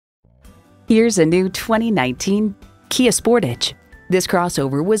Here's a new 2019 Kia Sportage. This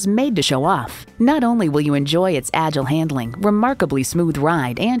crossover was made to show off. Not only will you enjoy its agile handling, remarkably smooth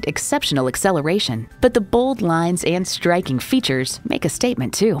ride, and exceptional acceleration, but the bold lines and striking features make a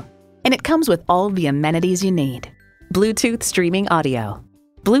statement too. And it comes with all the amenities you need. Bluetooth streaming audio,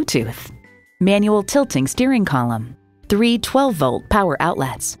 Bluetooth, manual tilting steering column, 3 12-volt power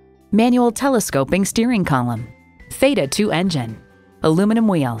outlets, manual telescoping steering column, Theta 2 engine, aluminum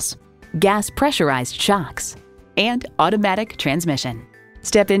wheels, gas pressurized shocks, and automatic transmission.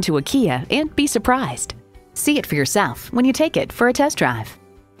 Step into a Kia and be surprised. See it for yourself when you take it for a test drive.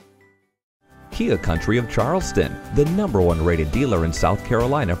 Kia Country of Charleston, the #1 rated dealer in South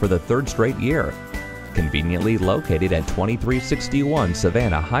Carolina for the 3rd straight year. Conveniently located at 2361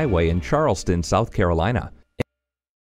 Savannah Highway in Charleston, South Carolina.